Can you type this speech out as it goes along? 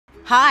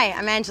Hi,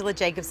 I'm Angela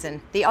Jacobson,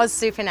 the Oz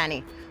Super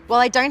Nanny. While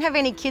I don't have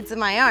any kids of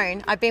my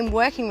own, I've been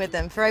working with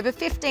them for over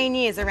 15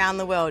 years around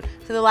the world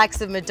for the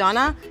likes of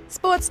Madonna,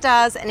 sports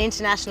stars and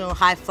international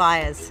high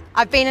flyers.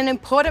 I've been an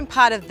important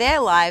part of their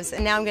lives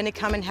and now I'm going to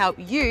come and help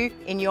you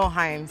in your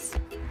homes.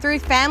 Through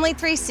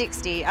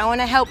FAMILY360, I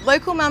want to help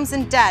local mums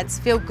and dads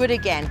feel good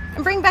again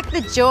and bring back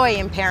the joy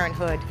in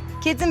parenthood.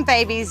 Kids and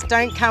babies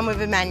don't come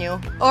with a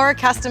manual or a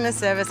customer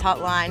service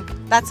hotline.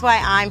 That's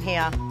why I'm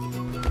here.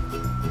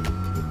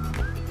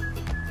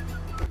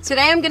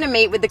 Today I'm going to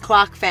meet with the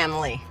Clark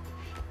family.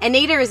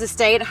 Anita is a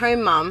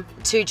stay-at-home mum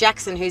to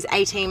Jackson, who's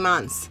 18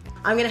 months.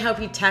 I'm going to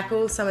help you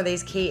tackle some of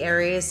these key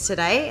areas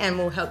today and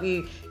we'll help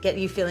you get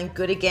you feeling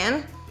good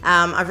again.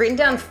 I've written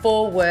down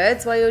 4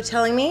 words while you're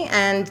telling me,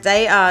 and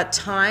they are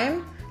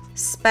time,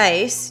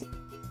 space,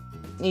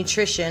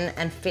 nutrition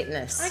and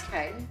fitness.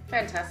 Okay,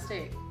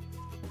 fantastic.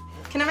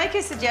 Can I make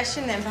a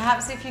suggestion then?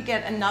 Perhaps if you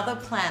get another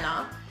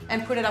planner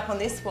and put it up on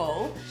this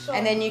wall, sure.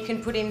 And then you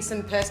can put in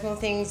some personal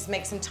things,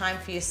 make some time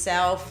for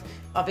yourself,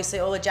 obviously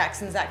all of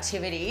Jackson's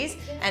activities,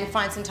 and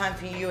find some time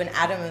for you and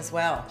Adam as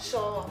well.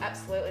 Sure,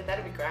 absolutely,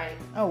 that'd be great.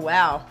 Oh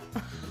wow.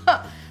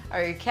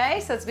 Okay,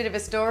 so it's a bit of a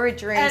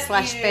storage room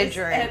slash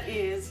bedroom. It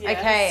is, yes.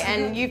 Okay,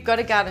 and you've got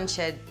a garden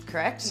shed,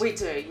 correct? We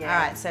do, yeah.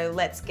 All right, so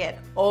let's get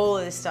all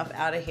of this stuff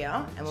out of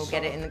here and we'll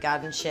get it in the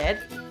garden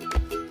shed.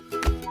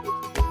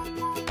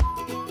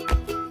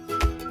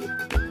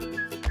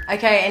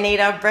 Okay,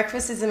 Anita,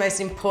 breakfast is the most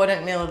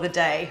important meal of the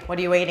day. What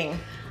are you eating?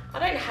 I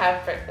don't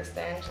have breakfast,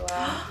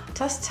 Angela.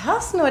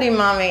 Tuss, naughty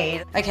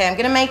mummy. Okay, I'm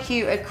gonna make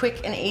you a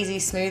quick and easy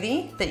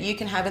smoothie that you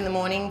can have in the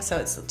morning, so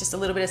it's just a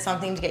little bit of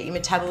something to get your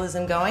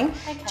metabolism going.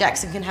 Okay.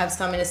 Jackson can have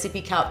some in a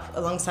sippy cup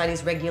alongside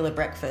his regular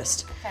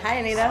breakfast. Okay. Hey,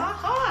 Anita. Oh,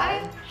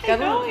 hi.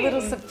 Got a little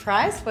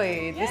surprise for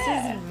you.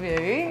 Yeah. This is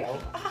Vu.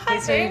 Hi,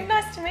 Vu.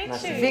 Nice to meet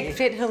you. Vic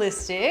Fit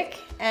Holistic,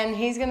 and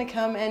he's gonna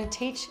come and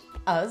teach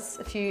us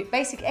a few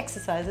basic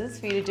exercises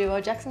for you to do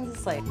while Jackson's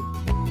asleep.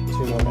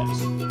 2 more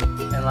reps.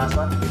 And last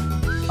one.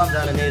 I'm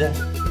done,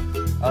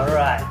 Anita. All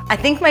right. I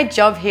think my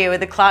job here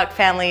with the Clark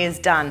family is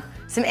done.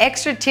 Some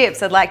extra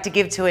tips I'd like to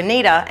give to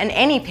Anita and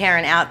any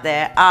parent out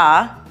there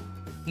are: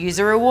 use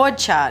a reward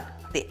chart.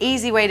 The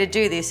easy way to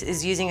do this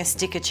is using a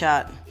sticker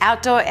chart.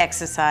 Outdoor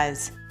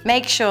exercise.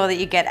 Make sure that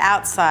you get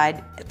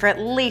outside for at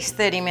least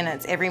 30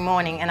 minutes every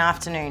morning and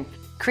afternoon.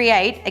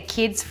 Create a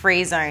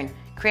kids-free zone.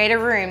 Create a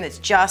room that's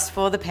just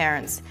for the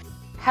parents.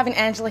 Having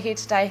Angela here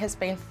today has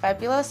been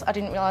fabulous. I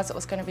didn't realise it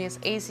was going to be as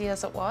easy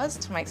as it was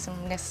to make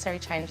some necessary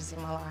changes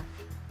in my life.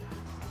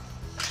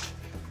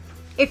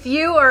 If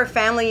you or a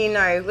family you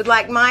know would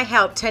like my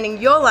help turning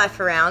your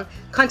life around,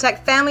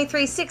 contact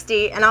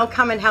FAMILY360 and I'll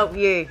come and help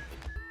you.